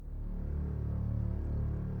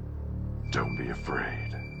Don't be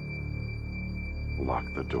afraid. Lock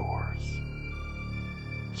the doors.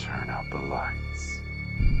 Turn out the lights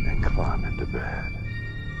and climb into bed.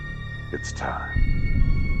 It's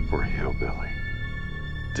time for Hillbilly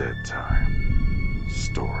Dead Time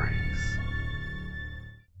Stories.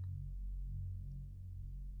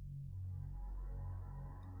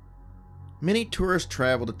 Many tourists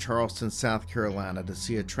travel to Charleston, South Carolina to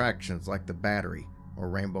see attractions like the Battery or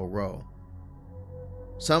Rainbow Row.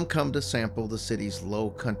 Some come to sample the city's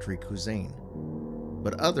low country cuisine,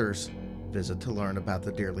 but others visit to learn about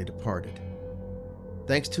the dearly departed.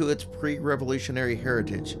 Thanks to its pre-revolutionary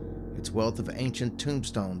heritage, its wealth of ancient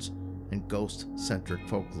tombstones, and ghost-centric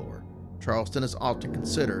folklore, Charleston is often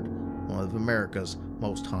considered one of America's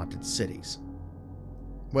most haunted cities.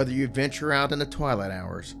 Whether you venture out in the twilight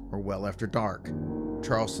hours or well after dark,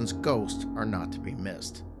 Charleston's ghosts are not to be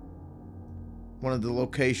missed. One of the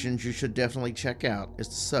locations you should definitely check out is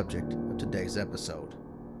the subject of today's episode,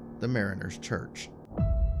 the Mariners Church.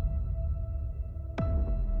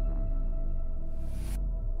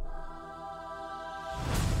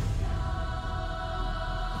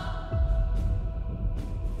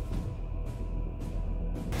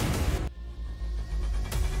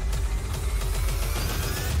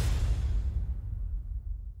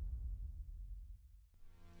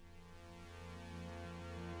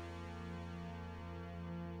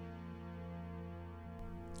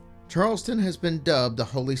 Charleston has been dubbed the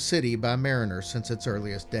Holy City by mariners since its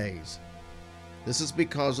earliest days. This is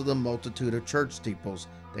because of the multitude of church steeples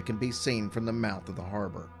that can be seen from the mouth of the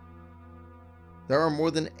harbor. There are more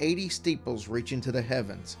than 80 steeples reaching to the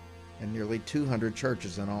heavens and nearly 200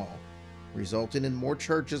 churches in all, resulting in more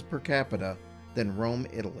churches per capita than Rome,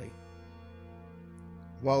 Italy.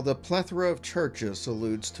 While the plethora of churches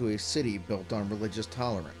alludes to a city built on religious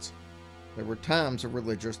tolerance, there were times of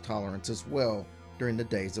religious tolerance as well during the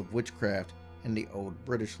days of witchcraft and the old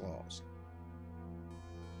British laws.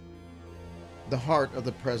 The heart of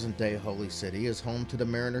the present-day Holy City is home to the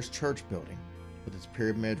Mariners Church building, with its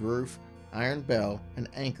pyramid roof, iron bell, and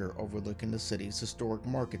anchor overlooking the city's historic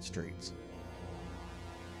market streets.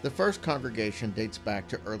 The first congregation dates back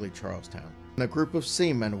to early Charlestown, when a group of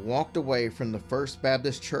seamen walked away from the First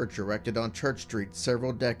Baptist Church erected on Church Street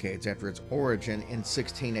several decades after its origin in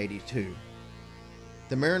 1682.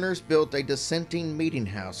 The Mariners built a dissenting meeting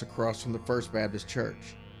house across from the First Baptist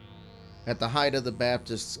Church. At the height of the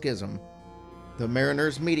Baptist Schism, the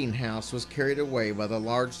Mariners' meeting house was carried away by the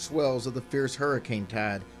large swells of the fierce hurricane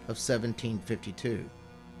tide of 1752.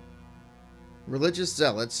 Religious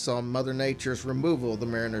zealots saw Mother Nature's removal of the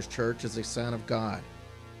Mariners' Church as a sign of God,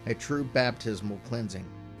 a true baptismal cleansing.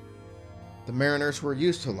 The Mariners were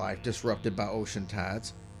used to life disrupted by ocean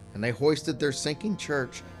tides, and they hoisted their sinking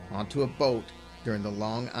church onto a boat during the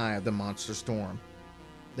long eye of the monster storm.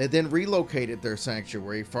 They then relocated their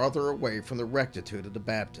sanctuary farther away from the rectitude of the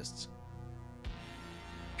Baptists.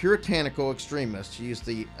 Puritanical extremists used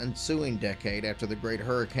the ensuing decade after the Great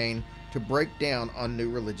Hurricane to break down on new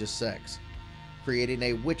religious sects, creating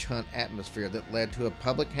a witch hunt atmosphere that led to a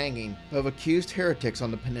public hanging of accused heretics on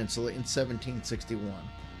the peninsula in 1761.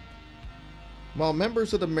 While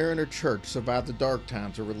members of the Mariner Church survived the dark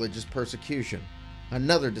times of religious persecution,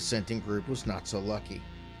 another dissenting group was not so lucky.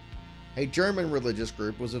 A German religious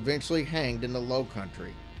group was eventually hanged in the Low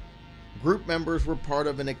Country. Group members were part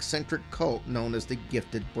of an eccentric cult known as the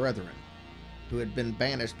Gifted Brethren, who had been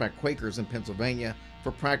banished by Quakers in Pennsylvania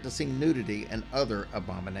for practicing nudity and other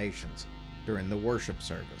abominations during the worship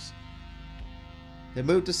service. They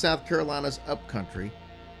moved to South Carolina's upcountry,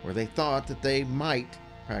 where they thought that they might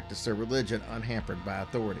practice their religion unhampered by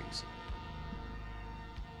authorities.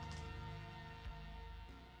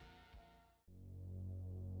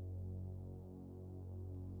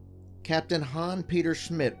 Captain Hans Peter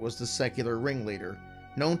Schmidt was the secular ringleader,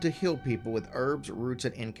 known to heal people with herbs, roots,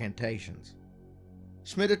 and incantations.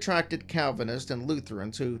 Schmidt attracted Calvinists and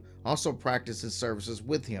Lutherans who also practiced his services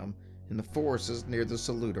with him in the forests near the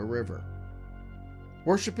Saluda River.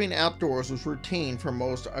 Worshipping outdoors was routine for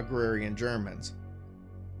most agrarian Germans.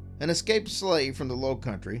 An escaped slave from the Low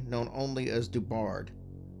Country, known only as Dubard,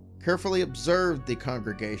 carefully observed the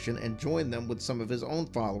congregation and joined them with some of his own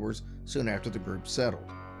followers soon after the group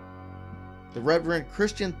settled. The Reverend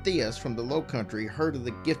Christian theist from the Low Country heard of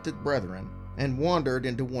the Gifted Brethren and wandered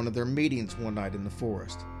into one of their meetings one night in the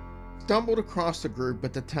forest. Stumbled across the group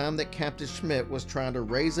at the time that Captain Schmidt was trying to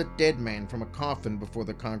raise a dead man from a coffin before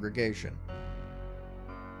the congregation.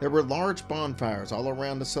 There were large bonfires all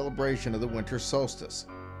around the celebration of the winter solstice,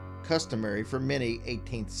 customary for many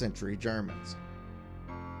 18th century Germans.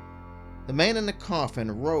 The man in the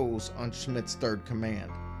coffin rose on Schmidt's third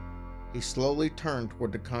command. He slowly turned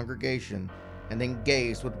toward the congregation and then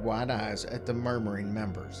gazed with wide eyes at the murmuring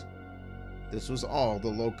members. This was all the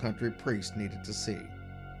Low Country priest needed to see.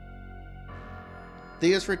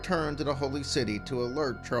 Theus returned to the Holy City to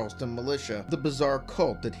alert Charleston militia of the bizarre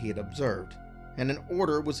cult that he had observed, and an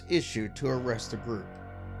order was issued to arrest the group.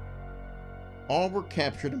 All were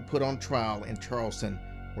captured and put on trial in Charleston,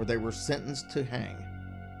 where they were sentenced to hang.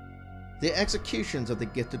 The executions of the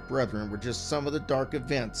Gifted Brethren were just some of the dark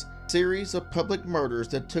events, series of public murders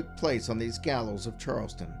that took place on these gallows of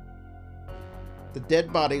Charleston. The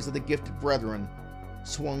dead bodies of the Gifted Brethren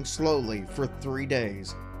swung slowly for 3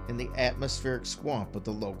 days in the atmospheric swamp of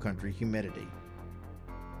the Low Country humidity.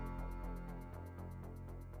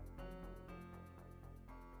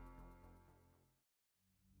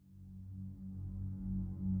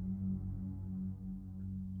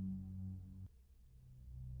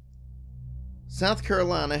 South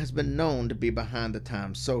Carolina has been known to be behind the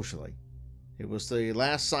times socially. It was the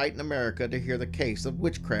last site in America to hear the case of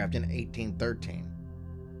witchcraft in 1813.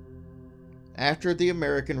 After the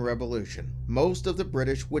American Revolution, most of the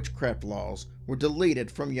British witchcraft laws were deleted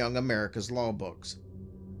from young America's law books.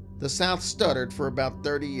 The South stuttered for about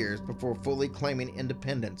 30 years before fully claiming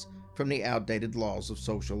independence from the outdated laws of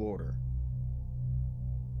social order.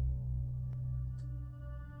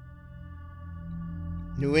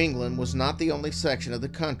 New England was not the only section of the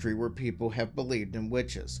country where people have believed in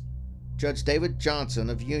witches. Judge David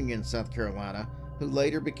Johnson of Union, South Carolina, who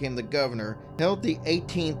later became the governor, held the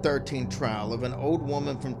 1813 trial of an old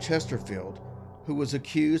woman from Chesterfield who was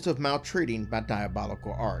accused of maltreating by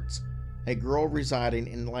diabolical arts, a girl residing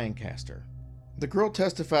in Lancaster. The girl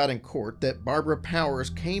testified in court that Barbara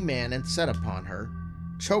Powers came in and set upon her,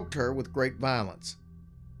 choked her with great violence.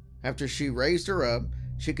 After she raised her up,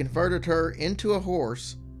 she converted her into a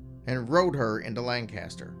horse and rode her into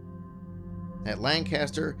Lancaster. At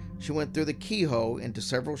Lancaster, she went through the keyhole into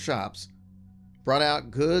several shops, brought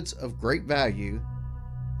out goods of great value,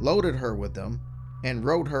 loaded her with them, and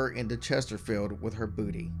rode her into Chesterfield with her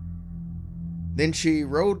booty. Then she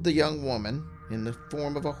rode the young woman, in the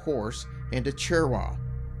form of a horse, into Cherwell,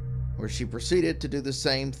 where she proceeded to do the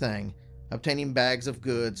same thing, obtaining bags of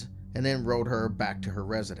goods, and then rode her back to her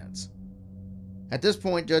residence. At this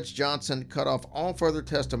point, Judge Johnson cut off all further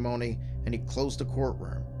testimony and he closed the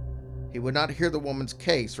courtroom. He would not hear the woman's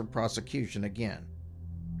case for prosecution again.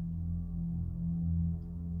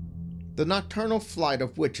 The nocturnal flight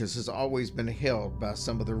of witches has always been hailed by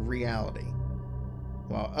some of the reality,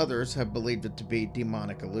 while others have believed it to be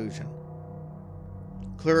demonic illusion.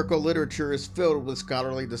 Clerical literature is filled with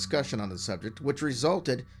scholarly discussion on the subject, which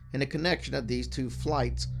resulted in a connection of these two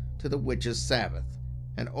flights to the witches' Sabbath,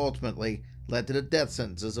 and ultimately led to the death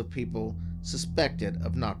sentences of people suspected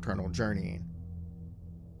of nocturnal journeying.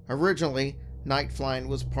 Originally, night flying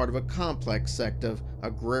was part of a complex sect of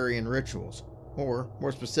agrarian rituals, or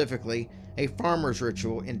more specifically, a farmer's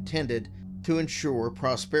ritual intended to ensure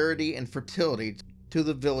prosperity and fertility to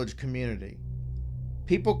the village community.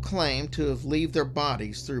 People claim to have left their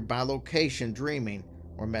bodies through bilocation dreaming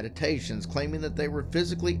or meditations, claiming that they were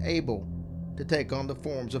physically able to take on the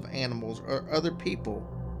forms of animals or other people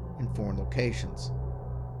in foreign locations.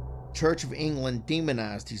 Church of England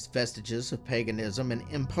demonized these vestiges of paganism and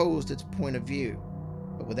imposed its point of view,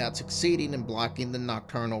 but without succeeding in blocking the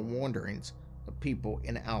nocturnal wanderings of people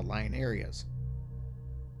in outlying areas.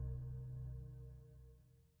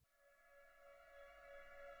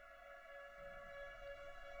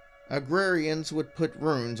 Agrarians would put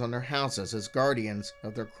runes on their houses as guardians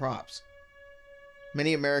of their crops.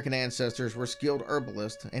 Many American ancestors were skilled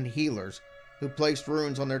herbalists and healers who placed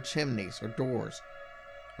runes on their chimneys or doors,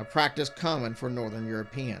 a practice common for Northern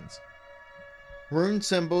Europeans. Rune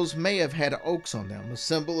symbols may have had oaks on them, a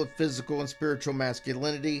symbol of physical and spiritual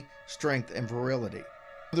masculinity, strength, and virility.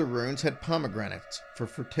 Other runes had pomegranates for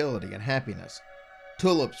fertility and happiness,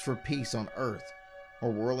 tulips for peace on earth,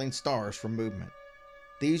 or whirling stars for movement.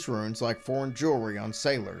 These runes, like foreign jewelry on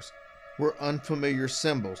sailors, were unfamiliar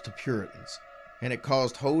symbols to Puritans, and it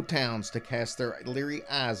caused whole towns to cast their leery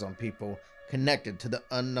eyes on people connected to the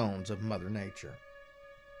unknowns of Mother Nature.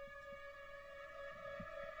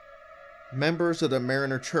 Members of the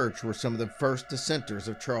Mariner Church were some of the first dissenters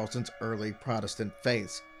of Charleston's early Protestant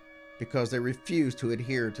faiths, because they refused to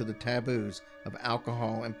adhere to the taboos of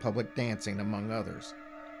alcohol and public dancing, among others.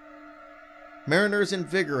 Mariners,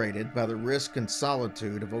 invigorated by the risk and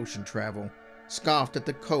solitude of ocean travel, scoffed at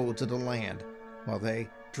the codes of the land, while they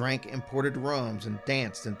drank imported rums and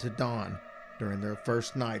danced into dawn during their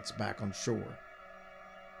first nights back on shore.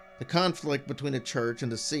 The conflict between the church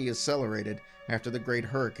and the sea accelerated after the Great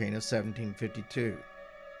Hurricane of 1752.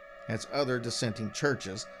 as other dissenting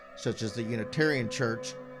churches, such as the Unitarian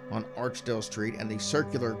Church on Archdale Street and the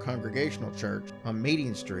Circular Congregational Church on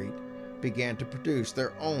Meeting Street, began to produce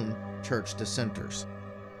their own church dissenters.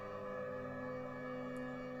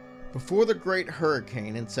 Before the Great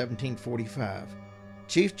Hurricane in 1745,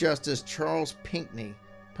 Chief Justice Charles Pinckney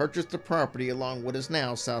purchased the property along what is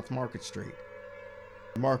now South Market Street.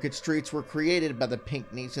 The Market Streets were created by the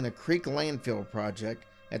Pinckneys in a creek landfill project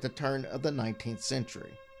at the turn of the 19th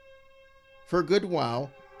century. For a good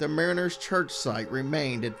while, the Mariners Church site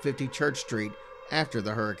remained at 50 Church Street after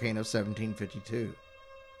the hurricane of 1752.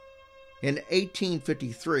 In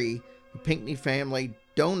 1853, the Pinckney family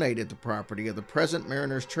donated the property of the present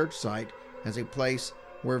Mariners Church site as a place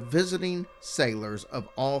where visiting sailors of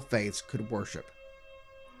all faiths could worship.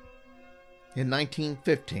 In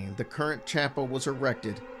 1915, the current chapel was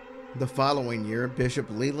erected. The following year, Bishop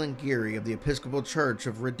Leland Geary of the Episcopal Church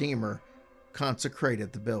of Redeemer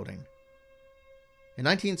consecrated the building. In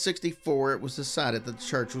 1964, it was decided that the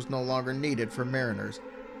church was no longer needed for mariners,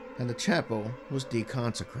 and the chapel was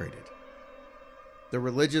deconsecrated. The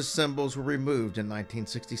religious symbols were removed in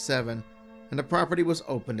 1967, and the property was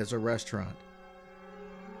opened as a restaurant.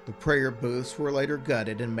 The prayer booths were later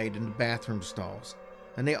gutted and made into bathroom stalls,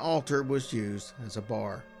 and the altar was used as a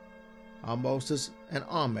bar, almost as an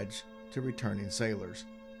homage to returning sailors.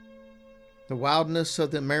 The wildness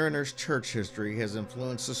of the Mariners' church history has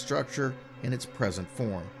influenced the structure in its present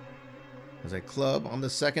form. As a club on the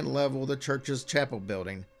second level of the church's chapel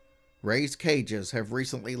building, raised cages have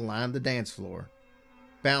recently lined the dance floor.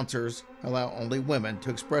 Bouncers allow only women to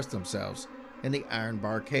express themselves in the iron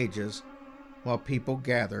bar cages, while people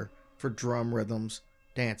gather for drum rhythms,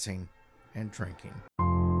 dancing, and drinking.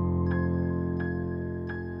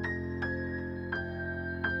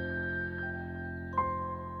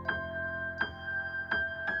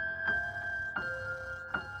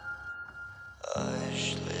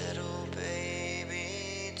 Hush, little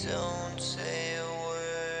baby, don't say a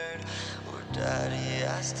word, or Daddy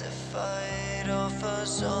has to fight off a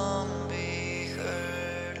zombie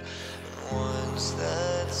herd. And once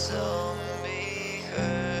that zombie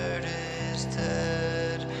herd is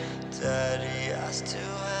dead, Daddy has to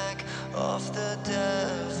hack off the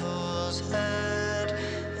devil's head.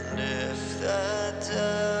 And if that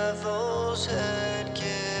devil's head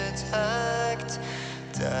gets hacked,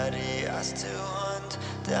 Daddy has to hunt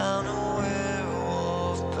down a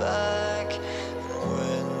werewolf pack. And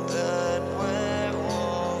when that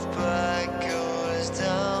werewolf pack goes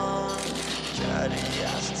down, Daddy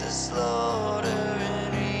has to slaughter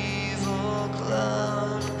an evil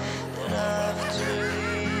clown. And after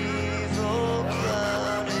the evil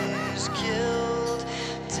clown is killed,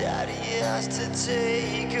 Daddy has to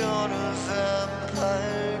take on a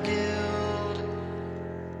vampire guild.